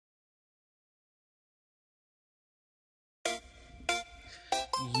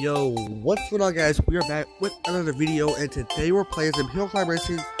Yo, what's going on, guys? We are back with another video, and today we're playing some hill climb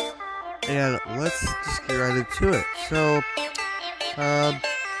racing, and let's just get right into it. So, I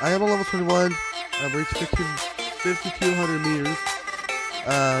am on level 21. I've reached 5,200 meters.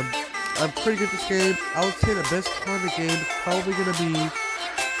 I'm pretty good at this game. I would say the best car in the game is probably gonna be,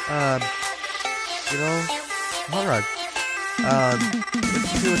 Hot Rod.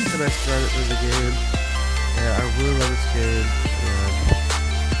 It's pretty much the best car in the game, and I really love this game.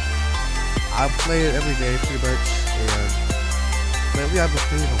 I play it every day pretty much, and lately I've been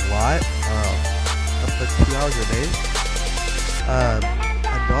playing a lot, up to 2 hours a day. I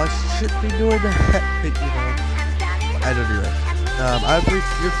know I shouldn't be doing that, but I don't do that. I've reached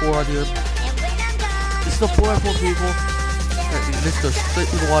tier 4 on here. It's still 4x4 people. This goes straight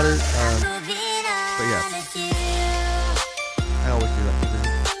through the water, but yeah. I always do that,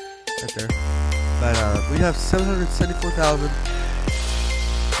 right there. But, we have 774,000,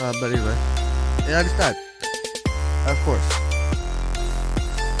 but anyway. And I just died, of course.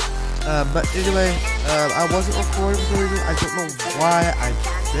 But anyway, I wasn't recording for some reason. I don't know why I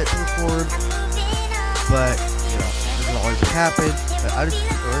meant to record, but it doesn't always happen. But I just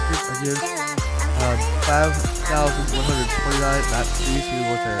beat the record again. 5,129. Not these.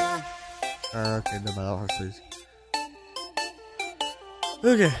 What's that? Okay, no matter how these.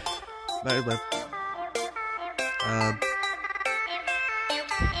 Okay, but anyway.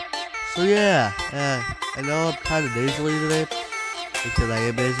 So yeah, I know I'm kind of nasally today, because I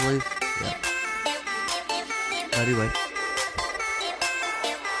am nasally, yeah. But anyway.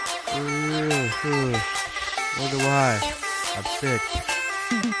 Wonder why. I'm sick.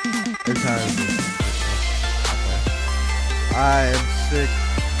 I'm tired. I am sick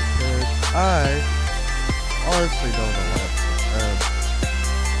because I honestly don't know why.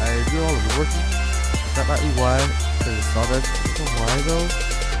 I do all the working. That might be why, because it's sawdust. I don't know why though.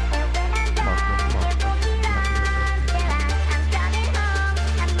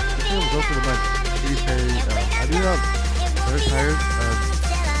 Go for the bunch. I do have better tires.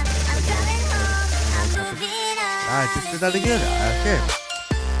 I just did that again. Okay.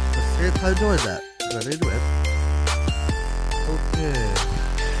 Let's see how I'm doing that. But anyway. Okay.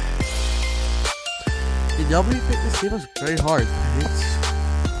 Y'all may think this game is very hard, but it's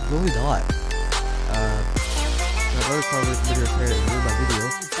really not. My brother called this video and ruined my video.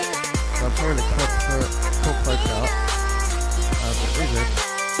 So I'm trying to cut parts out. But anyway.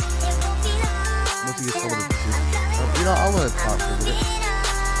 Once you get some of the pieces. I'll let it talk for a minute.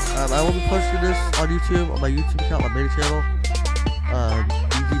 I will be posting this on YouTube, on my YouTube account, my main channel.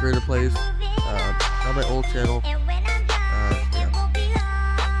 Easy Raider Plays. On my old channel. Yeah.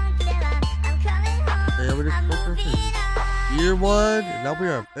 And we just go for year 1, and now we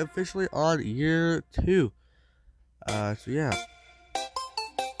are officially on year 2. So yeah.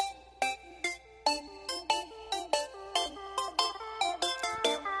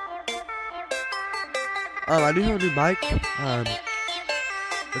 I do have a new mic. It's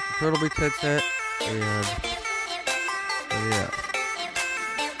a Turtle Beach headset, and yeah.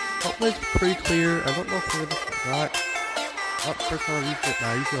 Hopefully it's pretty clear. I don't know if I forgot. Not the first time I used it. I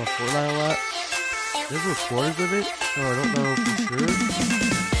use it on Fortnite a lot. There's recordings of it, so I don't know for sure.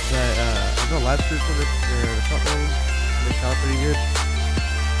 But I've got live streams of it, and the front room, they sound pretty good.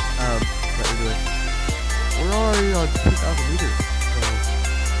 But anyway, we're already on 2,000 meters.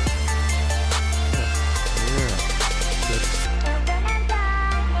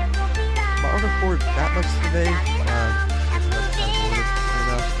 Record that much today.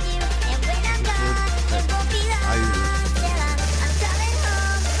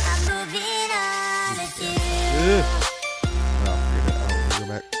 Go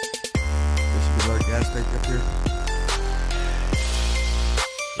back. There should be another gas tank up here.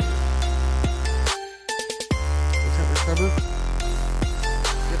 What's that, this number?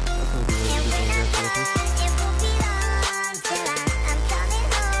 Yep, that's gonna be really good gas tank up here.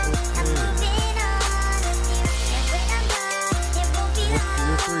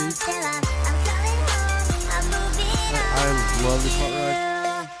 I love this hot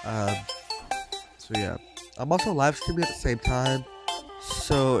rod. So yeah, I'm also live streaming at the same time.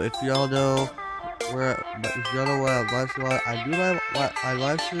 So if y'all know where I live stream on, I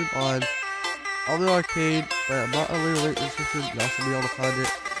live stream on the arcade, but I'm not on Late Restriction. Y'all should be able to find it.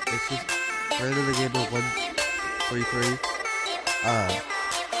 It's just Brandon the Gamer 133.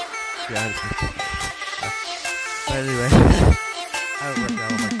 Yeah, I just but anyway. I haven't worked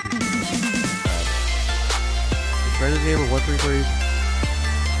out on my computer. It's Brandon Gamer 133. If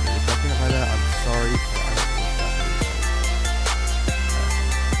I can't find that, I'm sorry.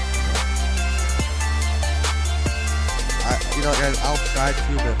 I don't know that. you know, guys, I'll try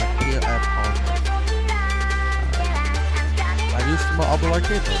to, but if I can't, I apologize. I use my Albion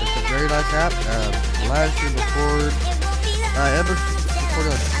Arcade though. It's a very nice app. Allows you to record. I am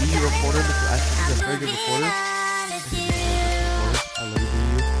recording on D Recorder because I think it's a very good recorder. I love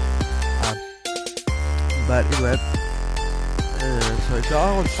you. But anyway, so if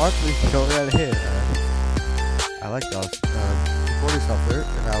y'all want to watch me, go right ahead. I like y'all's recording software,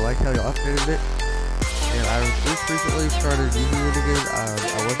 and I like how y'all updated it. And I just recently started using it again. I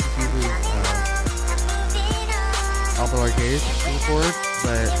wasn't using Albion Arcade to record,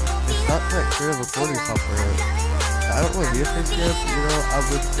 but it's not that good of recording software. I don't really need a face cam, you know, I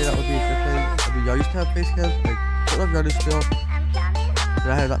would say that would be a good thing. I mean, y'all used to have face cams, like, I don't know if y'all do still, but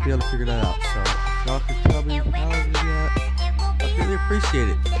I have not been able to figure that out, so if y'all can tell me how to do that, I'd really appreciate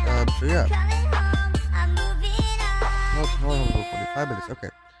it. So yeah. How long have we recorded? 5 minutes,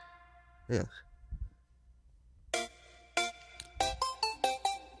 okay. Yeah.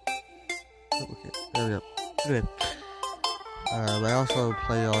 Okay, there we go. Anyway. I also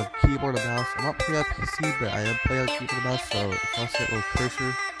play on keyboard and mouse. I'm not playing on PC, but I am playing on keyboard and mouse, so if y'all see a little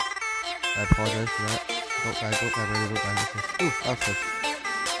cursor, I apologize for that. Don't die, don't die. Okay. Ooh, that was close.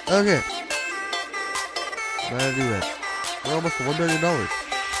 Okay. But anyway, we're almost to $1 million. So,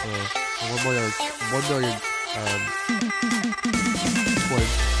 1 million,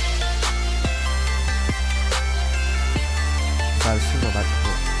 coins. I should go back to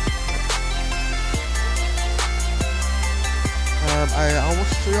it. I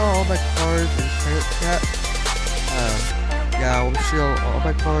almost show y'all all my cars in chat. Yeah, I will show y'all all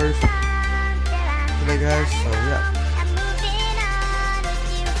my cars today, guys. So yeah,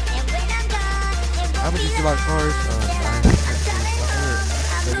 I'm gonna just about cars. I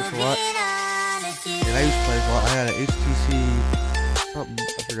play this a lot, and I used to play this a lot. I had an HTC something,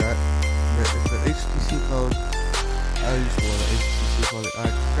 I forgot. But it's an HTC phone. I used to love an HTC phone. I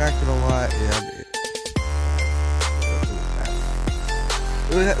cracked it a lot, and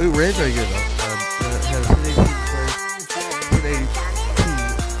it ran very good though. It had a 1080p display, 1080p.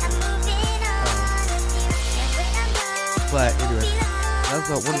 But anyway, that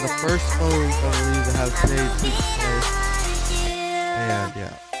was one of the first phones I believe to have 1080p display. And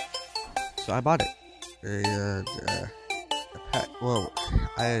yeah, so I bought it. And I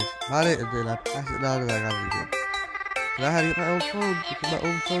bought it and then I passed it down and I got it again. And I had to get my own phone because my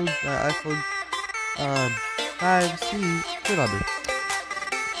own phone, my iPhone 5C, quit on me.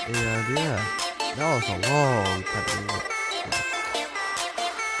 And yeah, that was a long time ago.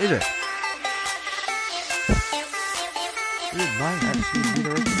 Anyway, we might actually be the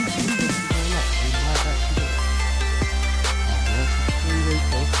right time. We might actually do it. That's pretty very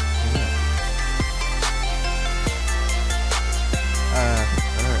close.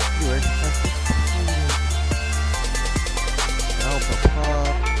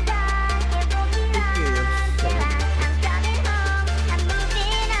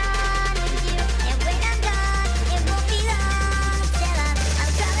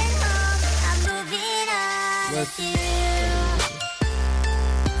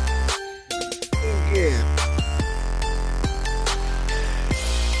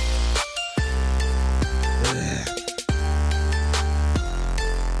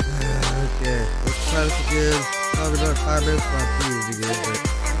 Anyway, let's try this again. Probably another 5 minutes for my fees again, but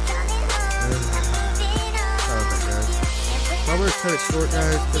sorry about that, guys. I'm gonna cut it short,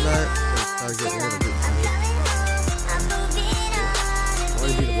 guys, tonight. It's time to get a little bit tired. I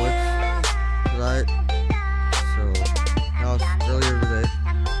only beat it once tonight, so that was earlier today.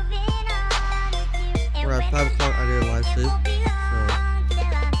 Around 5 o'clock, I did a live stream, so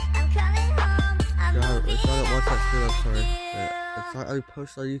if y'all don't watch that stream, I'm sorry. But it's not only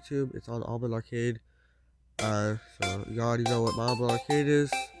posted on YouTube, it's on Albion Arcade. So you already know what my Albion Arcade is.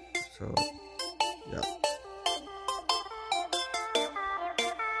 So yeah.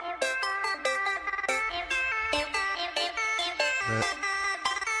 But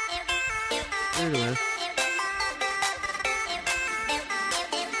anyway.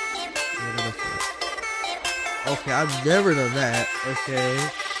 Okay, I've never done that. Okay.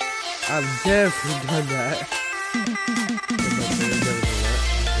 I've never done that.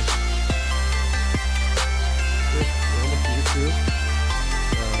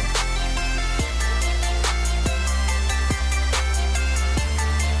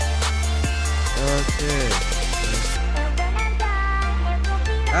 Okay.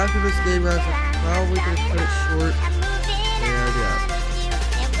 After this game, guys, I'm probably gonna cut it short. And yeah.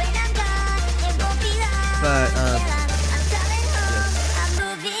 But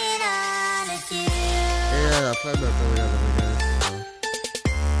yeah, I'm probably not going out of guys. So.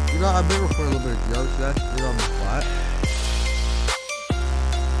 You know, I've been recording a little bit of jokes. That's on the spot.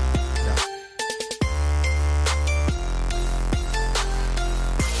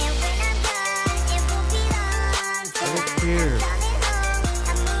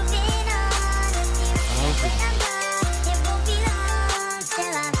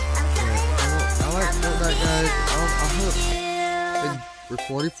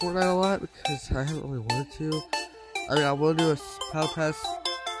 exploding Fortnite a lot because I haven't really wanted to. I mean, I want to do a Battle Pass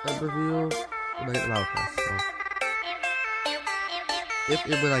review when I get the Battle Pass. So, if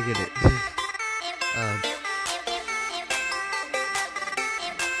and when I get it. And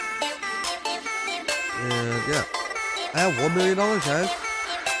yeah, I have $1 million, guys.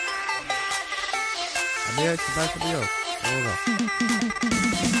 I may actually buy something else. I don't know.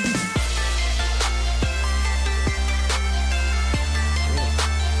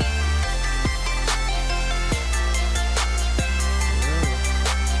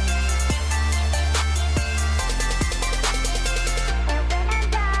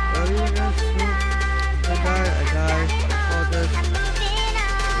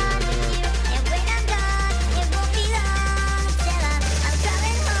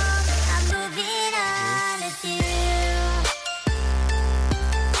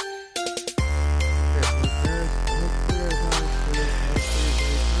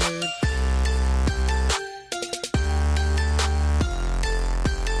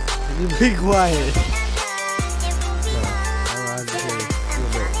 Be quiet. No, I'm just here.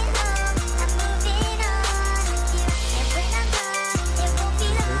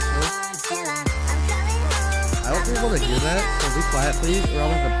 I don't think I want to hear that, so be quiet, please, or I'm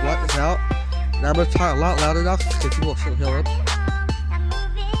going to have to block this out. And I'm going to talk a lot louder enough so people will shut the hell up.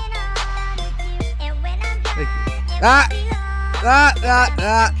 Thank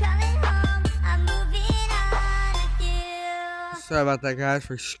you. Sorry about that, guys,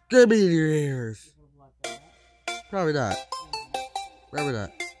 for screaming in your ears. Probably not. Probably not.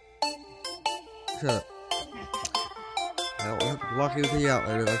 Shut up. I don't have to block anything out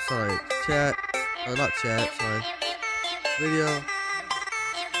later. I'm sorry. Chat. Oh, not chat. Sorry. Video.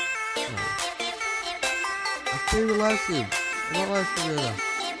 Oh. I can't even live stream. I'm not live streaming right now.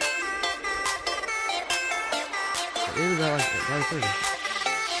 I ended that like 9:30.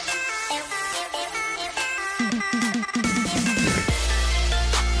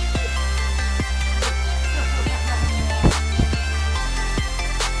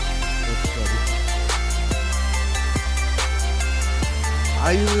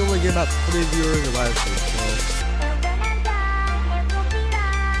 I usually only get about 20 viewers in live stream, so.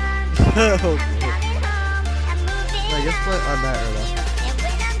 I guess what I'm at right now.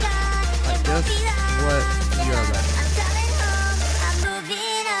 I guess what you're at.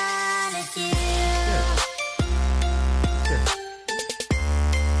 Yeah.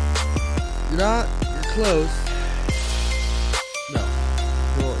 You're not, you're close. No.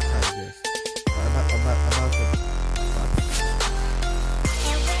 You're kind of this. I'm not good.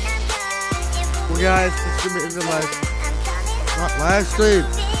 Well, guys, let's submit into live stream.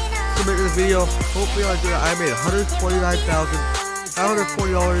 Submit this video. Hopefully, I made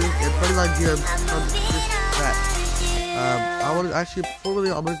 $129,540.39 gems from this pack. I want to actually, before the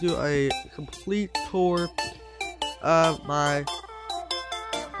video, I'm going to do a complete tour of my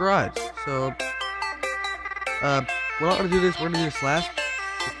garage. So, we're not going to do this. We're going to do this last.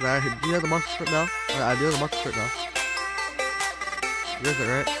 Do you have the monster script now? I do have the monster script now. You guys are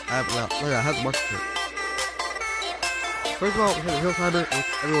right? I have the monster script. First of all, we have the hill climber, which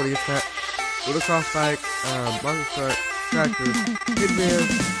everyone gets that. Motocross bike, monster truck, tractors, hitman,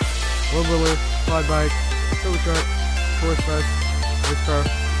 one wheeler, quad bike, silver truck, forest bus, race car,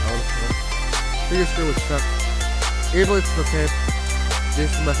 figure screw with truck, ambulance is okay.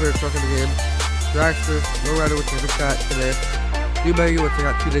 This is my favorite truck in the game. Dragster, lowrider, which I just got today. New Mega, which I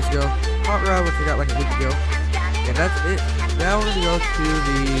got 2 days ago. Hot Rod, which I got like a week ago. And that's it. Now we're gonna go to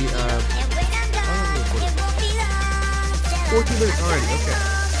the 14 minutes already, okay.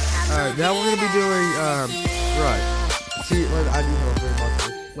 Alright, now we're gonna be doing garage. See, look, I do have a very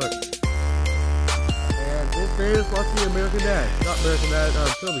monster. Look. And this is Lucky American Dad. Not American Dad,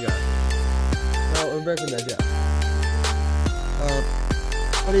 Film Guy. No, American Dad, yeah.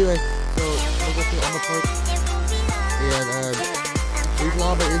 Anyway, so I'll go through all my parts. And these are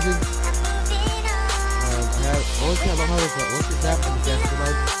all my engines. I have only got my motors, but once it's happened, the gas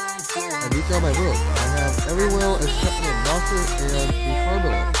tonight. And these are my wheels. I have every wheel except for the monster and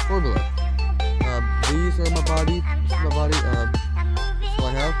the formula. These are my body. This is my body. So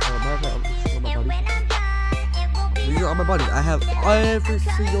I have. This is my body. These are all my bodies. I have every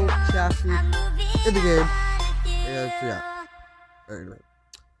single chassis in the game. And so yeah. Anyway.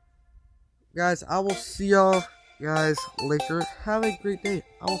 Guys, I will see y'all guys later. Have a great day.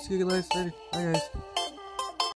 I will see you guys later. Bye guys.